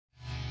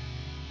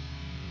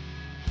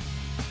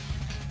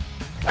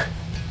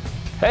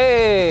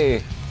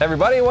Hey,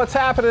 everybody, what's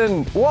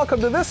happening?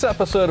 Welcome to this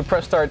episode of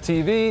Press Start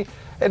TV.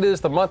 It is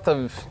the month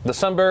of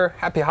December.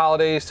 Happy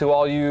holidays to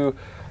all you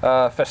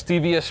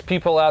fastidious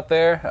people out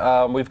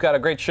there. We've got a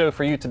great show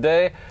for you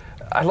today.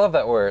 I love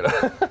that word.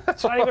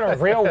 It's not even a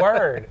real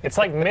word. It's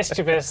like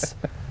mischievous.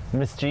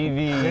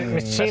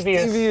 Mischievous.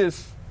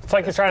 It's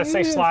like you're trying to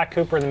say Sly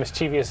Cooper and the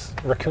mischievous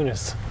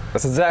raccoonus.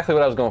 That's exactly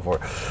what I was going for.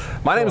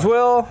 My name's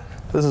Will.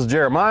 This is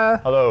Jeremiah.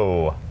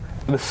 Hello.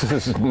 This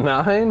is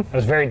 9. It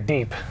was very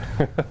deep.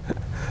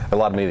 A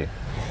lot of meeting.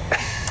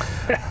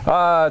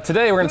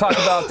 Today we're going to talk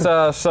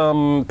about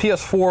some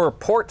PS4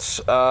 ports,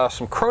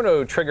 some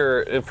Chrono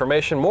Trigger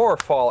information, more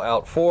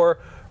Fallout 4,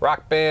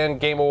 Rock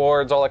Band, Game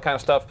Awards, all that kind of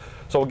stuff.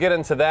 So we'll get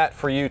into that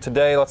for you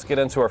today. Let's get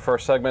into our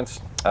first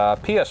segments.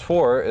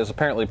 PS4 is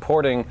apparently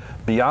porting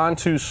Beyond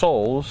Two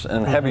Souls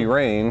and Heavy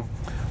Rain,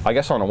 I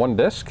guess on a one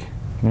disc?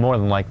 More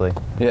than likely.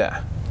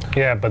 Yeah.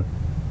 Yeah, but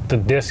the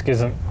disc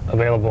isn't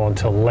available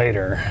until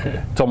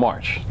later. Till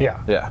March.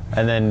 Yeah. Yeah.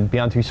 And then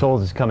Beyond Two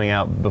Souls is coming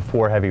out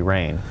before Heavy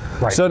Rain.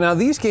 Right. So now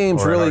these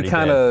games Or it really already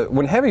kind of,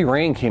 when Heavy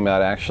Rain came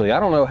out actually, I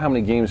don't know how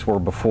many games were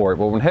before it,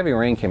 but when Heavy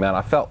Rain came out,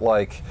 I felt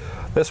like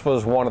this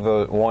was one of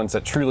the ones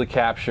that truly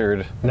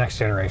captured Next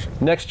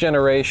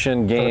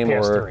generation game PS3.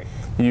 where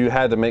you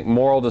had to make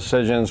moral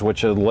decisions,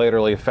 which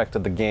laterally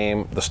affected the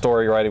game. The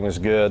story writing was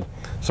good.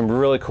 Some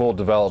really cool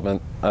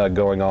development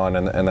going on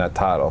in that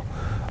title.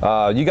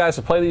 You guys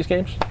have played these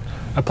games?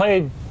 I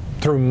played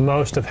through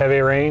most of Heavy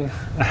Rain.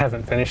 I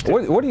haven't finished it.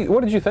 What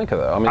did you think of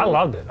it? I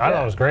loved it. I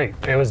thought it was great.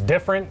 It was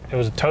different. It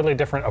was a totally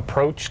different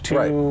approach to,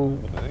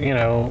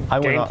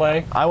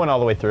 gameplay. I went all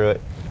the way through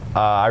it.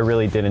 I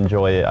really did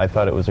enjoy it. I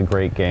thought it was a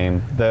great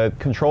game. The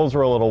controls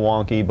were a little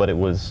wonky, but it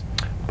was...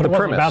 But it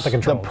wasn't about the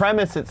controls. The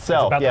premise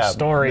itself, about the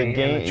story the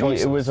game, and the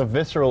choices. it was a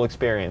visceral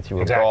experience. You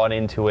were Exactly. brought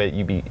into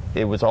it.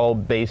 It was all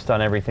based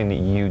on everything that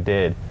you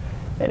did,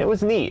 and it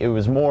was neat. It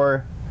was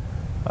more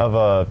of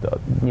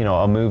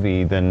a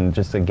movie than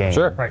just a game.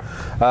 Sure.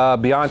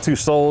 Right. Beyond Two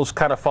Souls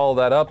kind of followed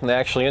that up, and they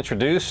actually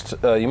introduced,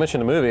 you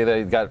mentioned the movie,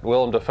 they got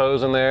Willem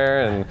Dafoe's in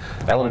there, and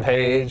Ellen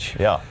Page.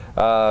 Yeah.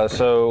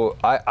 So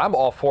I'm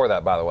all for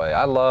that, by the way.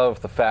 I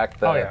love the fact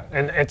that... Oh, yeah.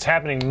 And it's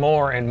happening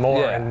more and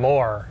more and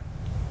more.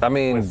 I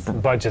mean,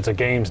 with budgets of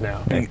games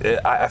now.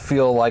 I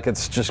feel like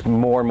it's just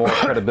more and more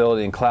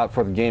credibility and clout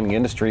for the gaming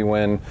industry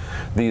when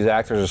these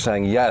actors are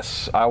saying,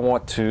 yes, I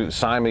want to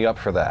sign me up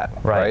for that.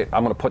 Right?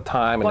 I'm going to put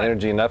time and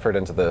energy and effort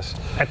into this.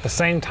 At the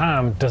same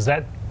time, does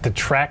that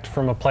detract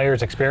from a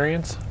player's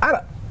experience?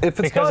 If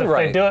it's because done if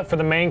right. they do it for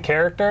the main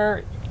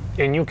character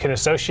and you can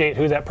associate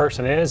who that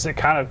person is, it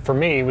kind of, for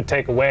me, would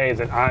take away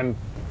that I'm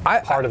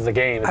part of the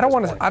game.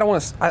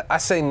 I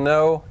say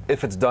no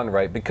if it's done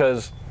right,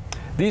 because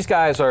these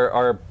guys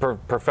are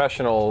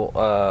professional,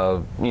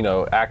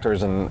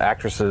 actors and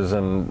actresses,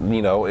 and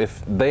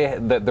if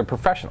they're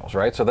professionals,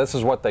 right? So this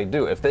is what they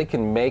do. If they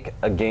can make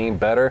a game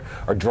better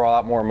or draw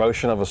out more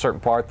emotion of a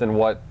certain part than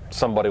what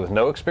somebody with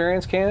no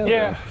experience can,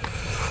 yeah.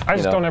 I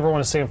just don't ever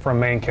want to see it for a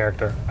main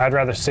character. I'd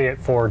rather see it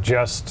for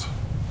just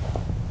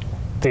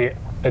the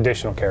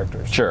additional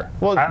characters. Sure.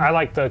 Well, I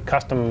like the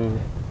custom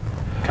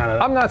kind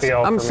of.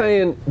 I'm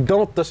saying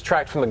don't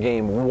distract from the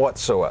game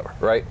whatsoever,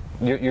 right?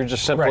 You're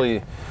just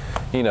simply,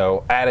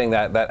 adding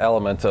that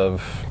element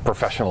of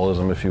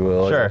professionalism, if you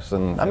will. Sure.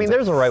 I mean,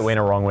 there's a right way and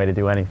a wrong way to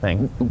do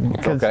anything.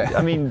 Okay.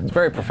 I mean, it's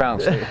very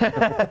profound.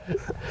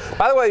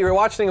 By the way, you're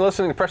watching and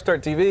listening to Press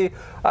Start TV.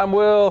 I'm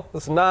Will.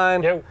 This is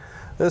 9. Yo.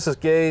 This is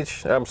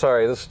Gage. I'm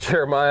sorry. This is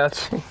Jeremiah.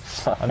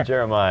 I'm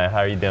Jeremiah. How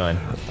are you doing?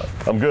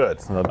 I'm good.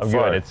 I'm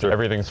good.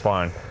 Everything's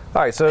fine.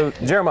 All right, so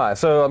Jeremiah,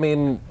 I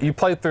mean, you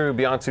played through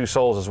Beyond Two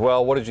Souls as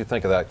well. What did you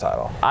think of that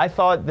title? I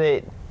thought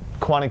that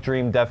Quantic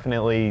Dream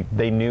definitely,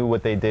 they knew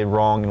what they did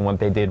wrong and what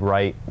they did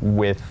right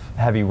with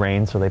Heavy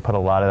Rain, so they put a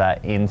lot of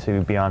that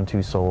into Beyond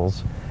Two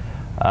Souls.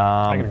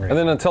 And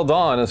then Until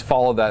Dawn has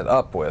followed that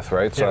up with,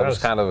 right? So it's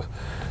kind of...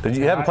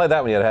 You haven't played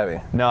that one yet, have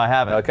you? No, I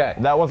haven't. Okay.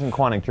 That wasn't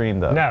Quantic Dream,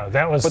 though. No,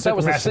 that was the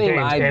same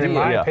idea. and in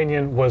my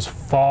opinion, was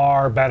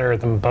far better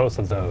than both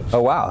of those.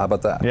 Oh, wow. How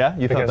about that? Yeah?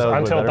 You thought that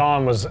was Until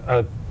Dawn was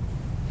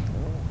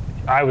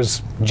I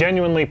was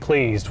genuinely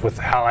pleased with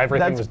how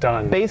everything was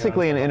done.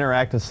 Basically an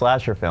interactive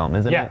slasher film,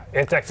 isn't it?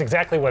 Yeah, that's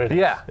exactly what it is.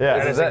 Yeah.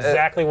 That is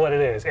exactly what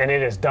it is, and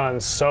it is done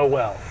so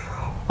well.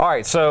 All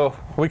right, so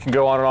we can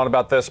go on and on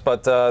about this,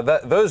 but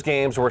those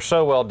games were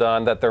so well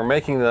done that they're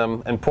making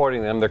them,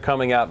 importing them. They're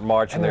coming out in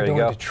March, and there you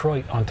go.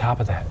 Detroit on top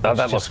of that. Oh,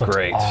 that looks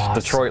great.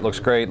 Awesome. Detroit looks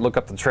great. Look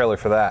up the trailer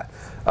for that.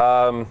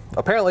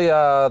 Apparently,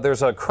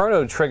 there's a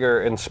Chrono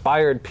Trigger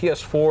inspired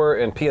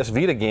PS4 and PS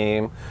Vita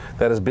game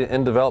that has been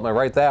in development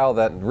right now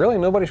that really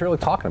nobody's really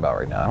talking about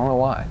right now. I don't know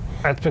why.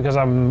 That's because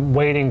I'm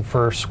waiting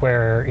for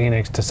Square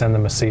Enix to send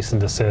them a cease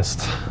and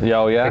desist.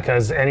 Oh, yeah?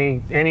 Because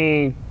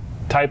any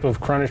type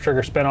of Chrono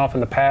Trigger spinoff in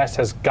the past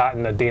has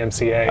gotten a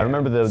DMCA. I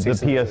remember the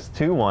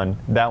PS2 one.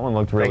 That one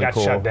looked really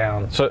cool. They got shut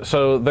down.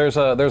 So there's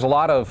a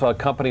lot of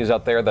companies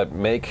out there that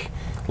make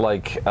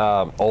like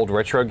old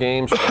retro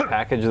games,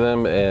 package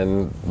them,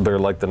 and they're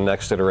like the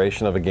next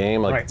iteration of a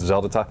game, like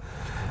Zelda type.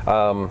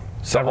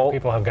 Several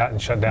people have gotten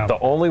shut down. The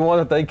only one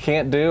that they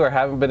can't do or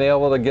haven't been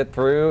able to get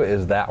through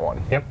is that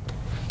one. Yep.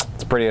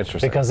 It's pretty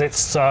interesting. Because it's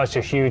such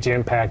a huge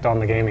impact on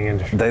the gaming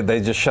industry.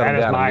 They just shut it down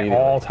That is my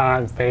immediately.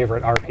 all-time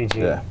favorite RPG.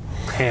 Yeah.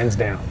 Hands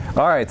down.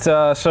 All right,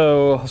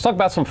 so let's talk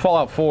about some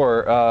Fallout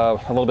 4. A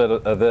little bit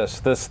of this.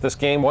 This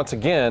game, once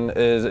again,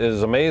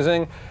 is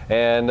amazing,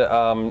 and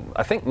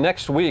I think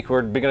next week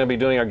we're going to be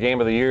doing our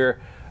Game of the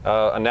Year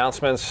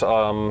announcements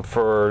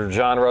for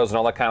genres and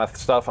all that kind of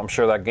stuff. I'm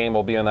sure that game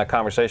will be in that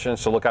conversation,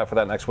 so look out for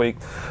that next week.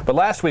 But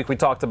last week we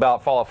talked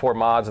about Fallout 4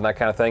 mods and that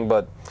kind of thing,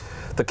 but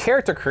the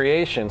character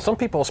creation, some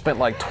people spent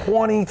like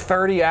 20,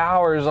 30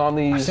 hours on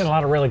these. I've seen a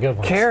lot of really good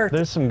ones.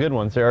 There's some good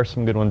ones. There are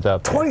some good ones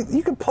out there.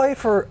 You can play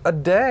for a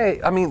day.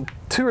 I mean,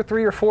 2 or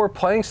 3 or 4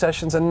 playing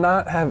sessions and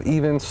not have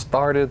even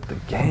started the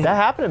game. That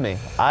happened to me.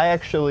 I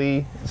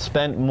actually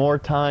spent more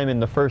time in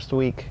the first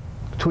week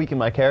tweaking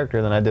my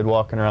character than I did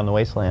walking around the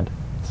wasteland.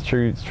 It's a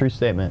true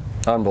statement.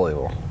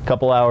 Unbelievable. A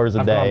couple hours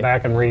a day. I've gone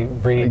back and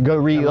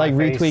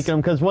retweak him,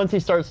 because once he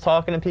starts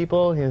talking to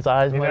people, his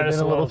eyes might have been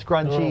a little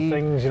scrunchy,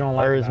 things you don't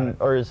like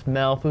or his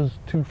mouth was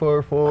too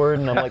far forward,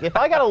 and I'm like, if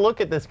I got to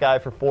look at this guy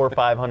for 400 or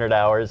 500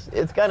 hours,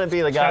 it's got to be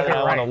the guy that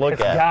I want to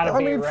look at. I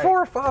mean, 400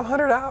 or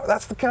 500 hours,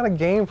 that's the kind of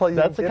gameplay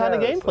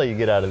you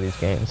get out of these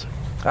games.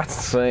 That's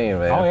insane,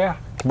 man. Oh, yeah.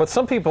 But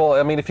some people,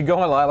 I mean, if you go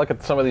online, look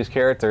at some of these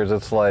characters,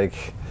 it's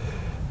like,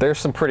 there's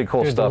some pretty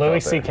cool stuff the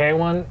Louis out there. C.K.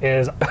 one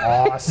is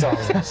awesome.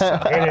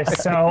 It is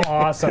so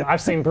awesome.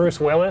 I've seen Bruce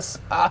Willis,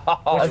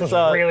 which was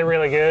really,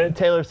 really good.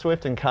 Taylor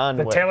Swift and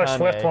Conway. The Taylor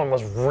Swift one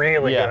was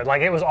really good.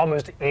 Like, it was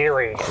almost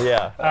eerie.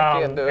 Yeah.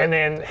 And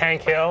then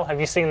Hank Hill,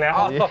 have you seen that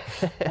one?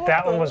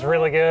 That one was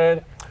really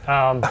good.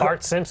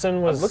 Bart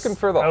Simpson was looking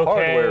for the okay.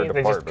 hardware They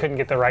department. just couldn't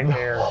get the right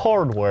hair.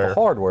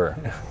 Hardware.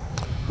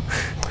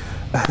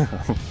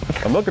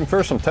 I'm looking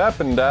for some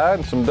tapping dye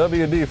and some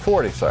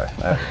WD-40. Sorry.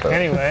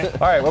 Anyway.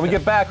 All right, when we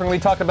get back, we're going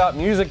to be talking about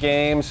music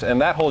games and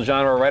that whole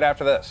genre right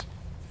after this.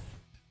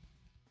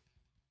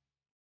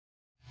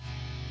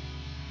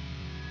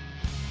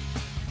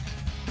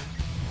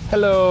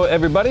 Hello,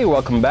 everybody.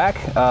 Welcome back.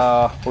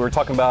 We were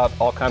talking about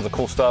all kinds of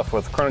cool stuff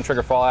with Chrono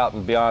Trigger, Fallout,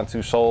 and Beyond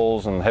Two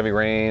Souls, and Heavy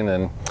Rain,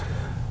 and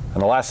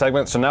the last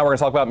segment. So now we're going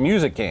to talk about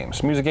music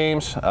games. Music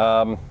games.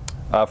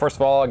 First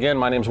of all, again,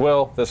 my name's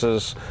Will. This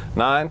is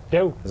Nine.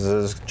 Yo. This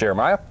is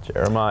Jeremiah.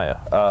 Jeremiah,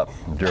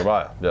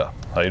 yeah.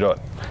 How you doing?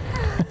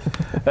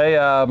 Hey,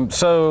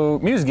 so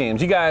music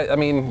games. You guys, I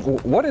mean,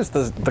 what is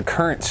the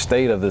current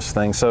state of this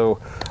thing? So,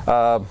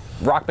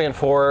 Rock Band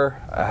 4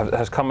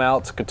 has come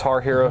out. Guitar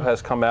Hero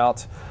has come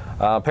out.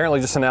 Apparently,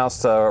 just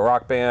announced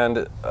Rock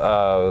Band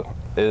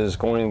is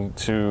going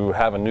to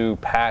have a new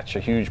patch,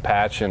 a huge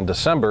patch in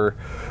December,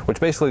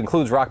 which basically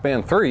includes Rock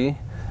Band 3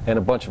 and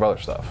a bunch of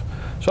other stuff.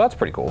 So that's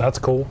pretty cool. That's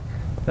cool.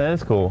 that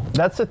is cool.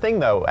 That's the thing,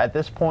 though. At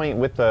this point,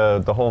 with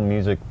the whole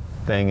music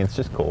thing, it's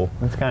just cool.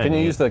 It's kind of. Can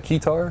you use the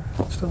keytar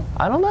still?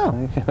 I don't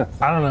know.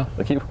 I don't know.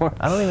 The keyboard?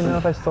 I don't even know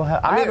if I still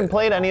have. I haven't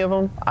played any of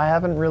them. I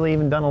haven't really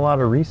even done a lot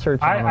of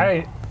research on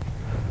them.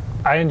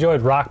 I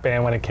enjoyed Rock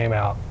Band when it came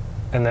out,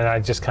 and then I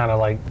just kind of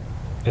like,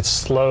 it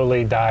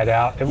slowly died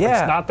out. It's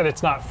not that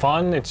it's not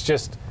fun. It's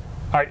just,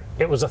 all right,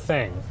 it was a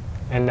thing,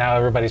 and now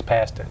everybody's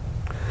past it.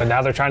 But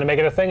now they're trying to make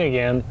it a thing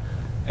again,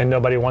 and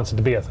nobody wants it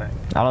to be a thing.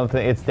 I don't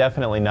think it's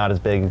definitely not as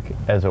big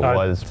as it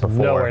was before.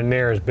 Nowhere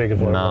near as big as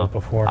what it was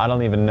before. I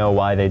don't even know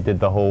why they did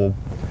the whole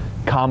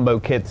combo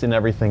kits and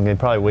everything. They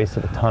probably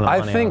wasted a ton of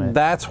money. I think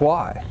that's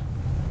why.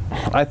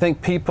 I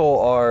think people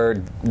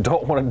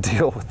don't want to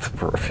deal with the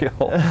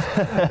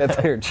peripherals.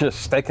 They're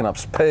just taking up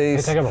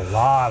space. They take up a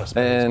lot of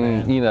space, and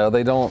man. you know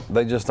they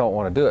just don't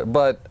want to do it.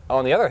 But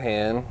on the other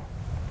hand,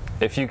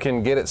 if you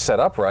can get it set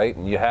up right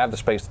and you have the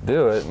space to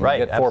do it, and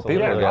you get four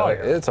people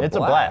together, it's a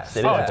blast.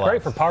 It's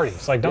great for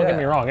parties. Like, don't get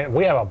me wrong,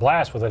 we have a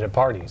blast with it at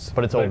parties.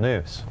 But it's old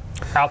news.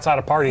 Outside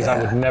of parties, I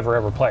would never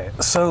ever play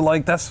it. So,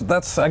 like, that's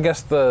I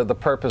guess the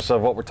purpose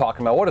of what we're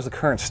talking about. What is the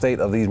current state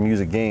of these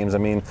music games? I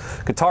mean,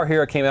 Guitar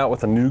Hero came out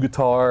with a new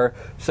guitar,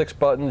 6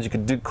 buttons, you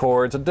could do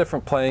chords, a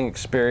different playing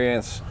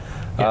experience.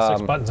 Yeah,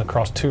 6 buttons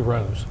across 2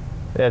 rows.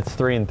 Yeah, it's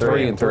 3 and 3.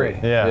 3 and 3.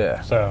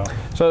 Yeah.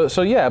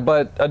 So yeah,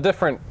 but a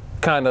different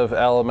kind of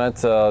element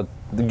that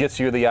gets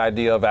you the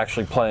idea of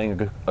actually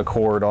playing a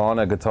chord on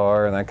a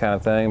guitar and that kind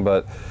of thing.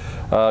 But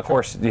of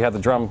course, you have the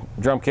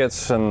drum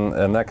kits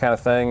and that kind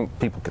of thing.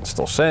 People can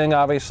still sing,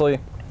 obviously.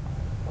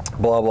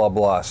 Blah blah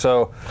blah.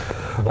 So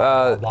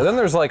then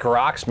there's like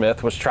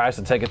Rocksmith, which tries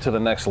to take it to the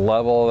next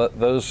level.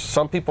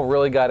 Some people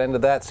really got into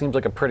that. Seems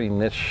like a pretty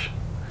niche.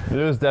 It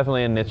was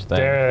definitely a niche thing.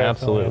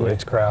 Absolutely, a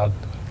niche crowd.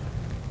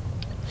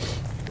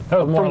 That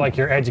was more like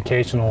your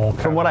educational.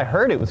 From what I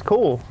heard, it was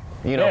cool.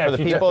 You know, for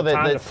the people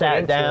that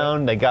sat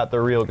down, they got the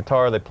real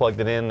guitar, they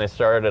plugged it in, they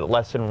started at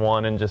lesson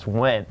 1 and just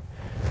went.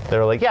 They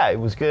were like, yeah, it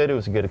was good. It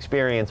was a good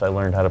experience. I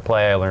learned how to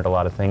play. I learned a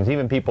lot of things.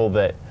 Even people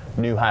that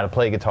knew how to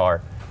play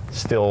guitar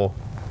still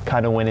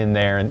kind of went in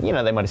there and, you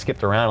know, they might have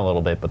skipped around a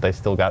little bit, but they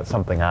still got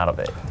something out of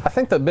it. I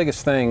think the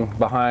biggest thing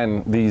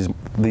behind these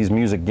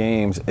music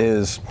games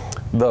is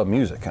the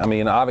music. I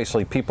mean,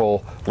 obviously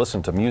people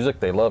listen to music,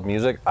 they love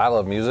music, I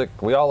love music,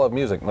 we all love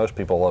music, most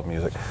people love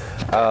music.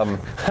 How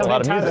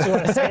many times do you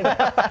want to say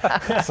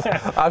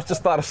that? I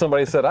just thought of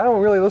somebody said, I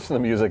don't really listen to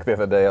music the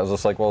other day. I was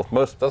just like, well,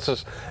 that's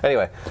just,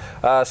 anyway.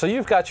 So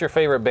you've got your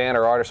favorite band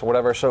or artist or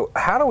whatever, so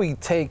how do we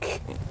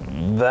take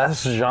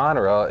this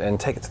genre and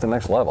take it to the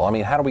next level? I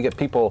mean, how do we get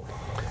people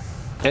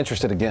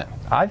interested again?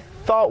 I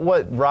thought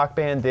what Rock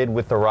Band did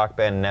with the Rock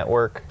Band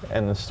network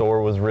and the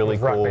store was really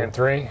cool. Rock Band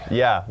 3?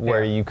 Yeah,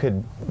 where you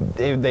could,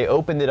 they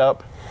opened it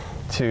up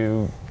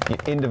to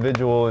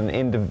individual and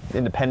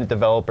independent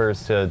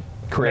developers to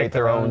create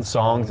their own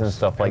songs and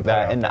stuff like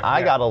that. And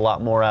I got a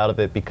lot more out of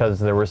it because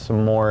there were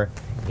some more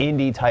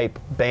indie type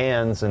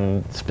bands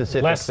and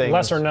specific things.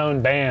 Lesser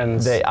known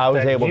bands I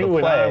was able to play. You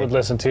and I would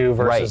listen to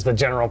versus the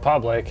general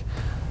public.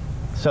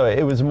 So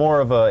it was more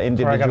of an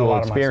individual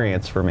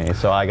experience for me,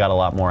 so I got a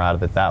lot more out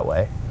of it that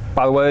way.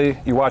 By the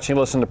way, you're watching and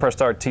listening to Press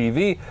Start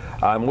TV.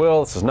 I'm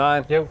Will, this is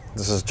Nine. Yep.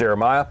 This is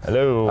Jeremiah.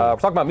 Hello. We're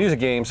talking about music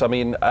games. I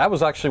mean, that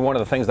was actually one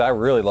of the things that I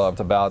really loved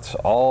about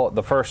all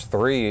the first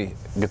 3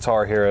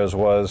 Guitar Heroes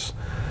was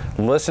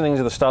listening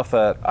to the stuff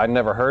that I'd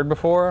never heard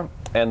before,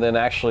 and then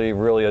actually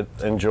really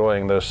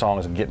enjoying those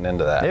songs and getting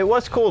into that. It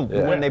was cool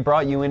when they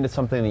brought you into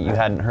something that you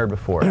hadn't heard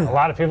before. A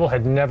lot of people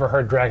had never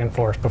heard Dragon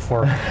Force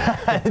before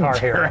Guitar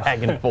Hero.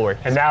 Dragon Force.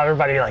 And now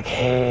everybody like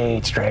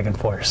hates Dragon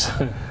Force.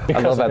 I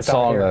love that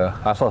song though.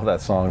 I love that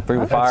song.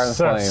 Through the Fire and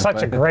Flame.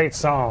 Such a great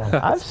song.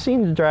 I've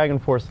seen Dragon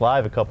Force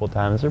live a couple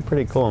times. They're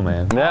pretty cool,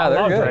 man. Yeah,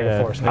 they're good.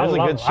 Dragon Force. It was a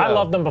good show. I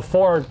loved them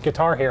before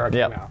Guitar Hero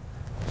came out.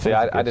 See,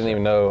 I didn't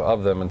even know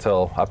of them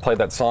until I played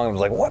that song and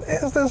was like, what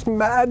is this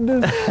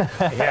madness?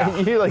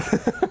 You like,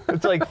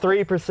 it's like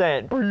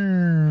 3%.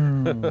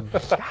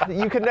 God,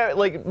 you could never,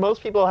 like,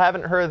 most people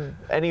haven't heard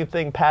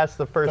anything past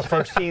the first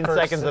 15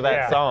 seconds of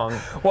that song.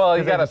 Well,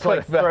 you gotta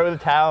like throw the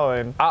towel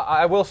in.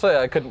 I will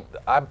say,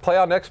 I play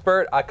on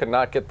Expert, I could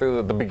not get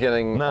through the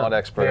beginning on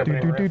Expert. I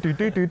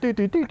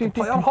could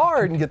play on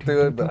hard and get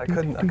through it, but I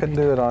couldn't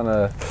do it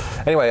on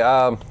Anyway,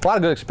 a lot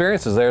of good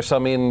experiences there, so I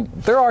mean,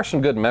 there are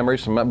some good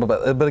memories,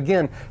 but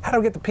again, how do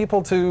we get the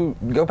people to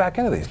go back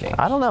into these games?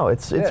 I don't know.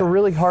 It's a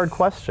really hard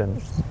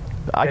question.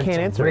 I can't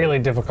answer. It's a really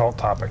difficult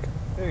topic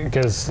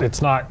because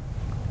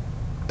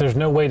there's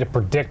no way to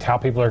predict how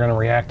people are going to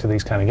react to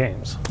these kind of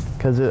games.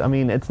 Because I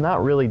mean, it's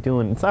not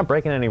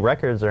breaking any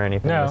records or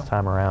anything this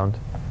time around.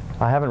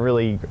 I haven't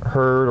really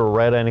heard or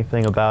read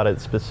anything about it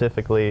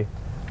specifically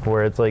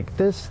where it's like,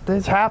 this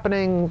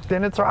happening,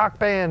 then it's Rock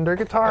Band or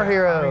Guitar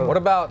Hero. What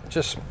about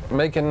just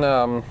making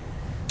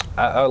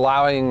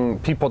allowing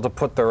people to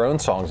put their own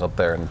songs up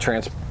there and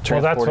transport.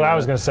 Well, that's what I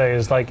was going to say,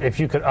 is like if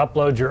you could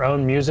upload your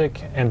own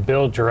music and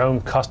build your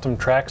own custom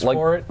tracks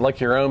for it. Like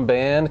your own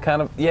band,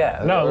 kind of?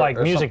 Yeah. No, like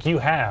music you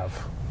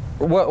have.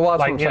 Well, that's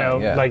like, what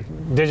I'm saying,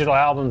 like digital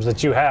albums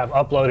that you have,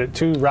 upload it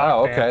to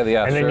Rock Band.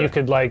 And then you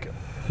could like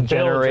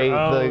generate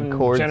the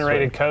chords,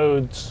 generated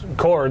chords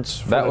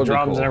for the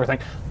drums and everything.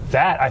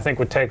 That I think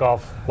would take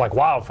off like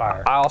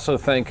wildfire. I also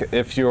think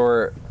if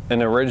you're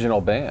an original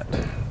band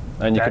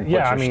and you can put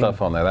your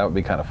stuff on there, that would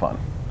be kind of fun.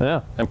 Yeah.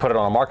 And put it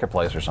on a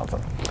marketplace or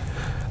something.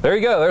 There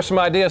you go. There's some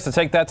ideas to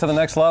take that to the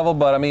next level.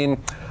 But I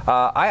mean,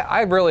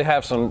 I really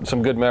have some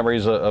good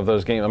memories of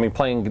those games. I mean,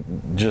 playing,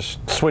 just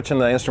switching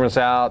the instruments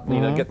out,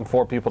 you know, getting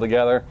 4 people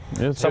together.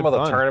 Some of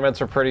the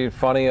tournaments are pretty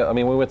funny. I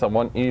mean, we went to E3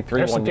 one year.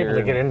 There's some people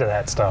that get into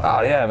that stuff.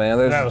 Oh yeah, man.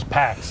 That was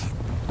PAX.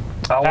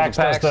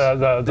 PAX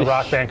does the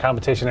Rock Band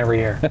competition every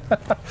year.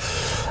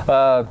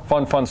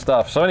 Fun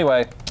stuff. So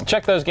anyway,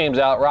 check those games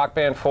out. Rock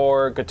Band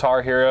 4,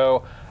 Guitar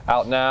Hero,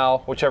 out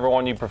now. Whichever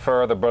one you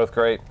prefer, they're both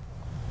great.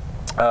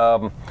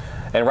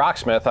 And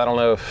Rocksmith, I don't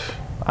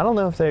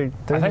know if they.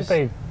 I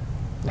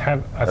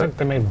think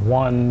they made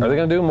one. Are they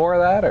going to do more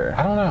of that, or?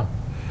 I don't know.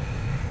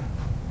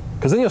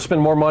 Because then you'll spend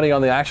more money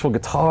on the actual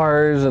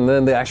guitars, and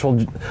then the actual.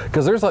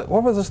 Because there's like,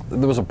 what was this?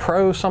 There was a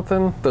Pro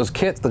something. Those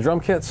kits, the drum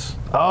kits.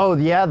 Oh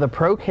yeah, the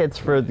Pro kits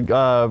for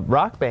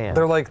Rock Band.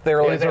 They're like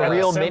it's a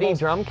real MIDI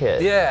drum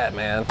kit. Yeah,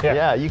 man.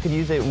 Yeah, you could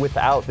use it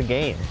without the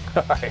game.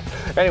 All right.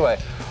 Anyway,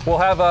 we'll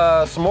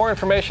have some more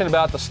information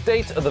about the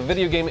state of the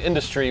video game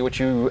industry, which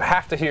you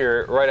have to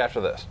hear right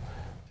after this.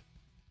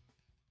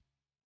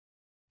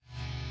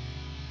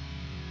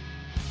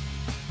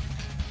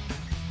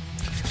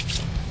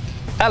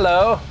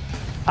 Hello.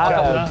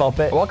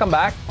 Welcome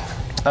back.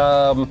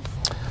 We're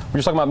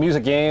just talking about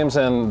music games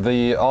and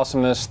the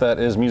awesomeness that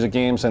is music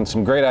games, and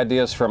some great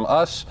ideas from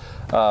us,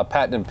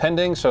 patent and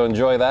pending, so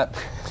enjoy that.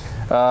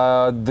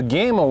 The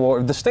Game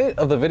Award, the state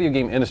of the video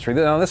game industry.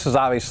 Now, this is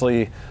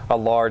obviously a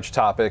large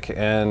topic,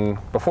 and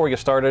before we get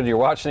started, you're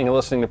watching and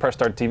listening to Press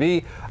Start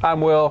TV.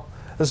 I'm Will.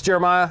 This is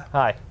Jeremiah.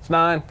 Hi. It's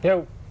Nine.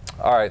 Yo.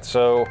 All right,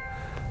 so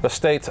the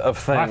state of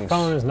things. My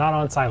phone is not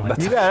on silent.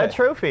 You got a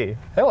trophy.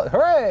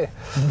 Hooray!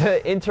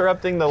 The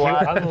interrupting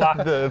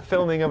the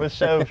filming of a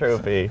show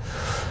trophy.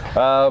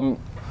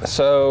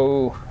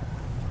 So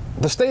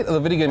The state of the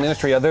video game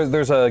industry,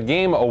 there's a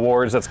Game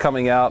Awards that's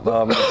coming out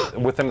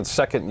within its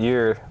second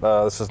year.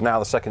 This is now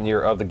the second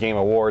year of the Game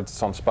Awards.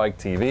 It's on Spike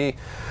TV.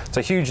 It's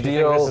a huge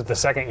deal. This is the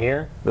second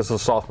year? This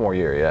is sophomore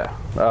year, yeah.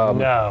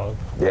 No.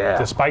 Yeah.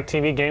 The Spike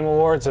TV Game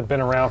Awards have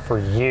been around for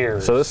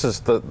years. So this is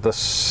the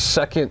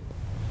second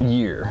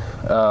year.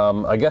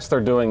 I guess they're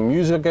doing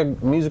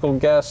musical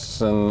guests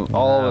and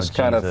all this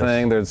kind of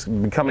thing. There's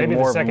becoming Maybe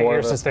more the second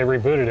year since they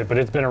rebooted it, but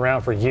it's been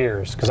around for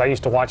years. Because I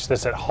used to watch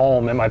this at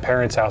home at my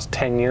parents' house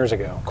 10 years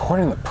ago.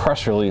 According to the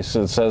press release,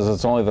 it says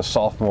it's only the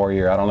sophomore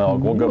year. I don't know.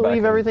 We'll go back.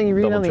 Believe everything you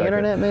read on the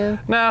internet, man?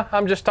 Nah,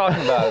 I'm just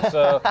talking about it.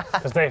 So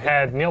because they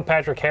had Neil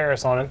Patrick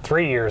Harris on it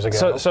 3 years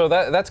ago. So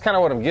that's kind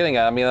of what I'm getting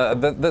at. I mean,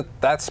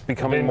 that's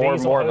becoming more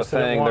and more of a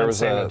thing. There was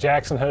Sammy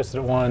Jackson hosted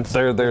it once.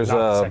 There's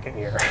not the second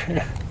year.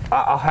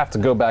 I'll have to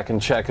go back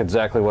and check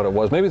exactly what it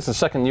was. Maybe it's the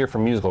second year for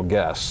musical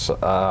guests.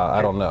 I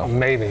don't know.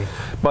 Maybe.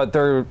 But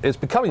it's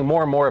becoming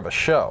more and more of a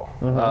show,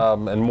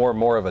 and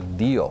more of a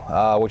deal,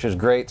 which is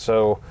great.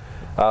 So,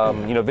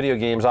 video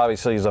games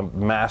obviously is a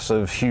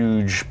massive,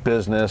 huge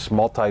business,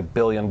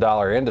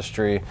 multi-billion-dollar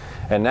industry,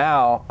 and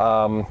now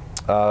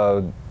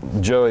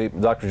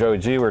Dr. Joey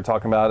G, we were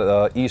talking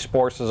about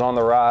esports is on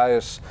the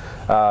rise.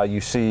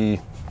 You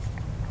see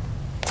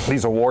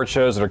these award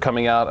shows that are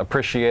coming out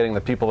appreciating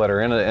the people that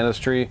are in the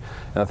industry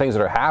and the things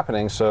that are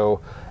happening.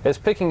 So it's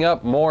picking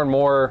up more and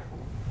more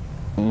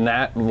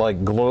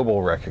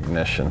global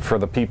recognition for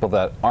the people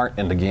that aren't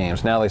into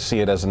games. Now they see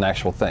it as an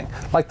actual thing,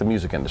 like the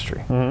music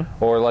industry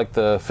or like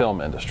the film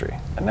industry.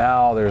 And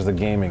now there's the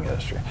gaming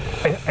industry.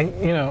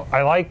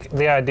 I like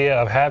the idea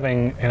of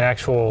having an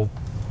actual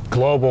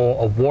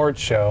global award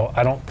show.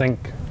 I don't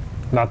think,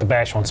 not to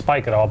bash on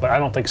Spike at all, but I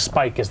don't think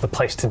Spike is the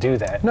place to do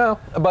that. No,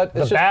 but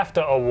the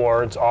BAFTA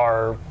awards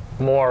are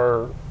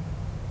more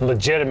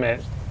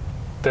legitimate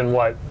than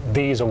what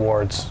these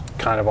awards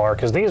kind of are,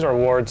 because these are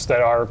awards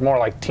that are more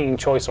like teen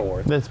choice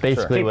awards. That's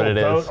basically what it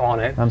is. People vote on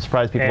it. I'm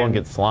surprised people don't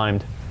get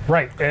slimed.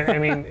 Right. I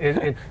mean,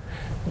 they've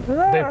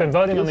been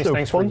voting on these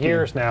things for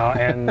years now,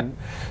 and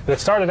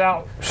it started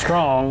out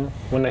strong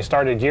when they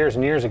started years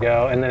and years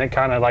ago, and then it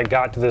kind of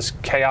got to this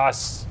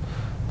chaos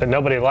that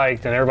nobody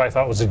liked and everybody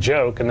thought was a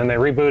joke, and then they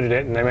rebooted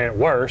it and they made it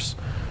worse.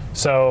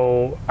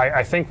 So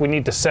I think we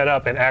need to set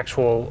up an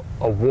actual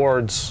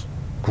awards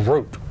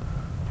group.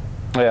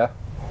 Yeah.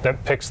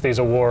 That picks these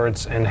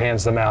awards and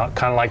hands them out,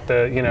 kind of like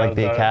the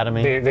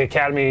Academy, the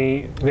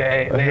Academy, the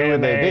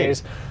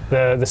AMAs,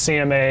 the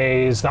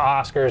CMAs, the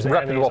Oscars, the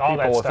Emmys, all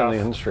that stuff. Within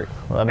the industry.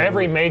 Well,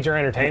 every major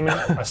entertainment,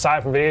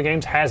 aside from video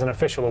games, has an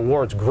official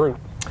awards group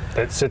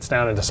that sits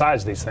down and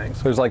decides these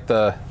things. There's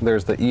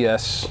there's the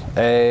ESA,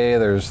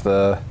 there's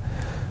the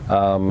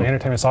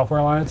Entertainment Software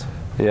Alliance.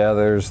 Yeah,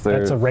 that's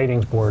a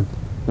ratings board.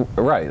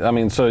 Right. I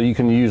mean, so you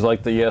can use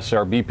like the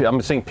ESRB.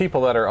 I'm saying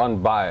people that are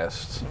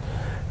unbiased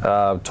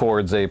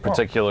towards a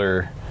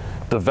particular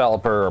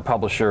developer or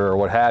publisher or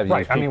what have you.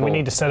 Right. I mean, we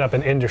need to set up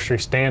an industry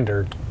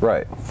standard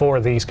for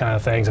these kind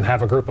of things and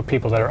have a group of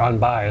people that are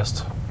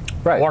unbiased,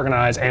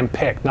 organize and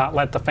pick, not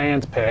let the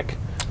fans pick.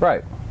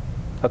 Right.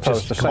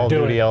 Opposed to Call of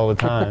Duty all the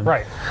time.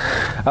 Right.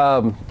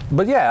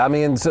 But yeah, I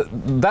mean,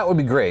 that would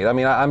be great. I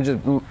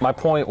mean, my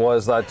point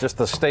was that just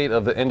the state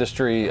of the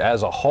industry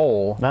as a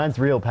whole. Mine's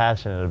real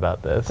passionate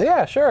about this.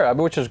 Yeah, sure, I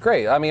mean, which is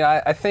great. I mean,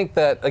 I think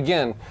that,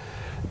 again,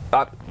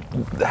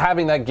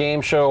 having that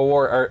game show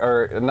award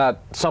or not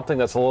something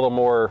that's a little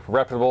more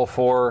reputable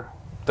for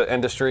the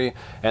industry,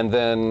 and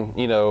then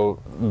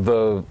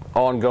the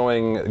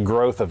ongoing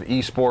growth of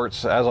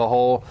esports as a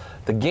whole.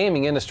 The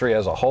gaming industry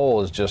as a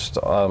whole is just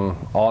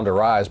on the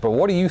rise. But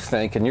what do you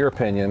think, in your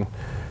opinion,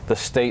 the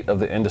state of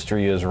the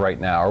industry is right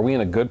now? Are we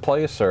in a good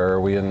place, or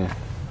are we in?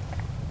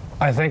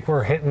 I think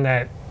we're hitting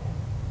that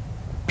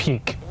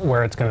peak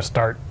where it's going to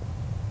start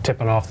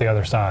tipping off the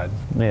other side.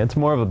 Yeah, it's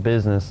more of a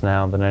business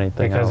now than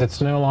anything else. Because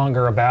it's no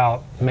longer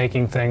about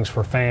making things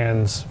for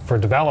fans, for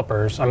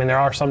developers. I mean, there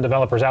are some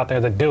developers out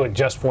there that do it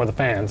just for the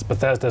fans.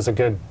 Bethesda's a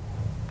good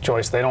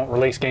choice. They don't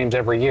release games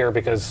every year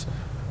because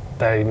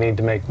they need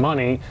to make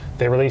money.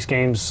 They release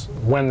games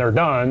when they're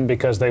done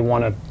because they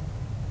want to,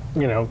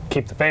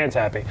 keep the fans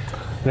happy.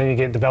 Then you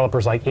get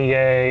developers like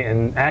EA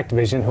and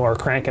Activision who are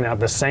cranking out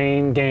the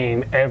same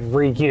game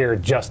every year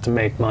just to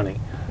make money.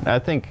 I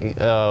think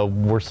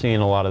we're seeing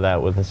a lot of that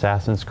with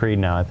Assassin's Creed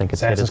now. I think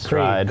it's hit its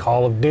stride.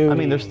 Call of Duty. I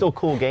mean, they're still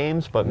cool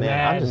games, but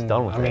man, I'm just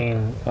done with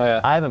it.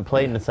 I haven't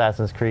played an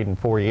Assassin's Creed in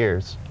 4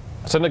 years.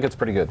 Syndicate's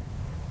pretty good.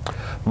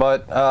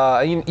 But,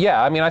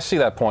 yeah, I mean, I see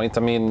that point.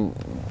 I mean,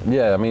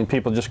 yeah, I mean,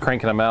 people just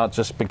cranking them out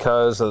just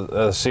because of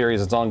a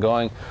series that's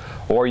ongoing.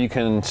 Or you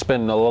can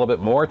spend a little bit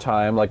more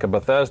time, like a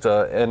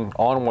Bethesda, and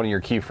on one of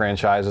your key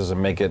franchises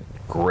and make it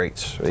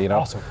great.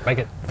 Awesome. Make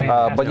it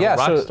fantastic. But yeah,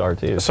 Rockstar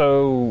too.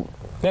 So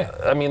yeah,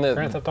 I mean,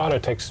 Grand Theft Auto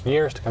takes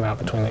years to come out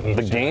between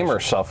the gamer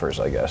suffers,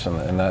 I guess,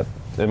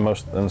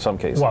 in some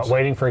cases. What,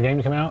 waiting for a game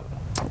to come out?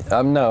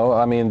 No,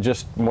 I mean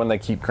just when they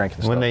keep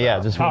cranking stuff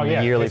out. Just when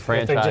the yearly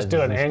franchise. If they just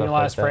do an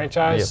annualized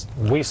franchise,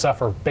 we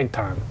suffer big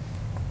time.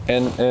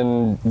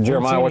 And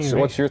Jeremiah,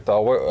 what's your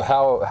thought?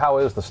 How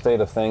is the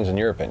state of things in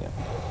your opinion?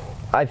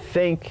 I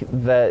think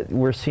that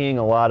we're seeing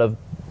a lot of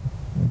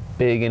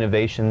big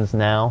innovations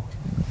now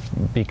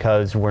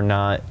because we're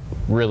not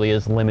really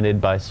as limited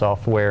by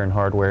software and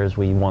hardware as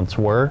we once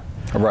were.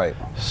 Right.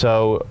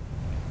 So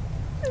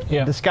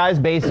the sky's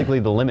basically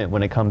the limit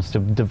when it comes to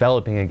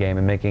developing a game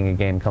and making a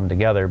game come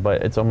together,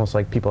 but it's almost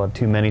like people have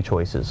too many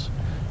choices.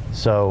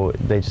 So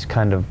they just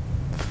kind of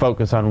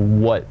focus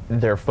on what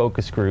their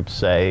focus groups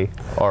say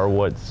or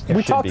what's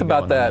we talked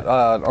about that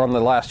on the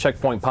last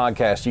Checkpoint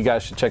podcast. You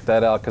guys should check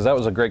that out because that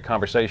was a great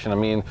conversation. I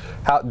mean,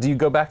 how do you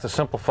go back to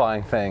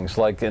simplifying things,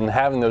 like and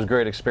having those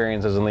great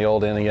experiences in the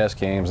old NES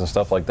games and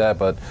stuff like that?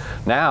 But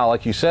now,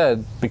 like you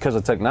said, because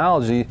of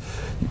technology,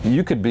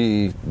 you could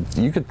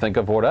think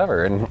of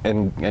whatever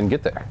and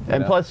get there.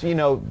 And plus, you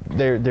know,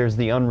 there's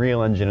the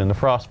Unreal Engine and the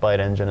Frostbite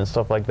engine and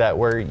stuff like that,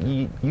 where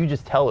you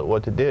just tell it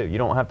what to do. You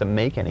don't have to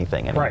make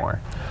anything anymore.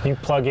 Right. You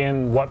plug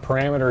in what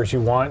parameters you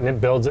want, and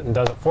it builds it and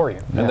does it for you.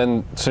 And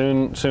then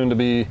soon to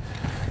be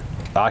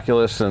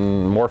Oculus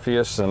and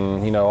Morpheus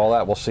and all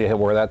that. We'll see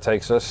where that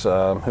takes us.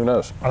 Who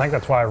knows? I think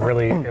that's why I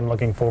really am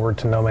looking forward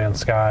to No Man's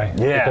Sky.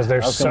 Yeah, because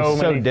there's so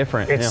many.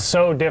 Different. It's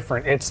so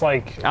different. It's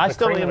like I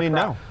still don't even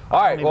know.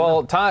 All right.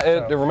 Well,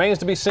 it remains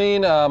to be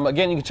seen.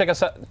 Again, you can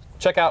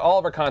check out all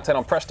of our content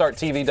on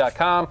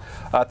PressStartTV.com.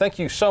 Thank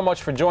you so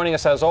much for joining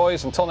us as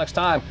always. Until next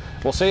time,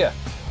 we'll see you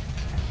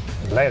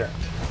later.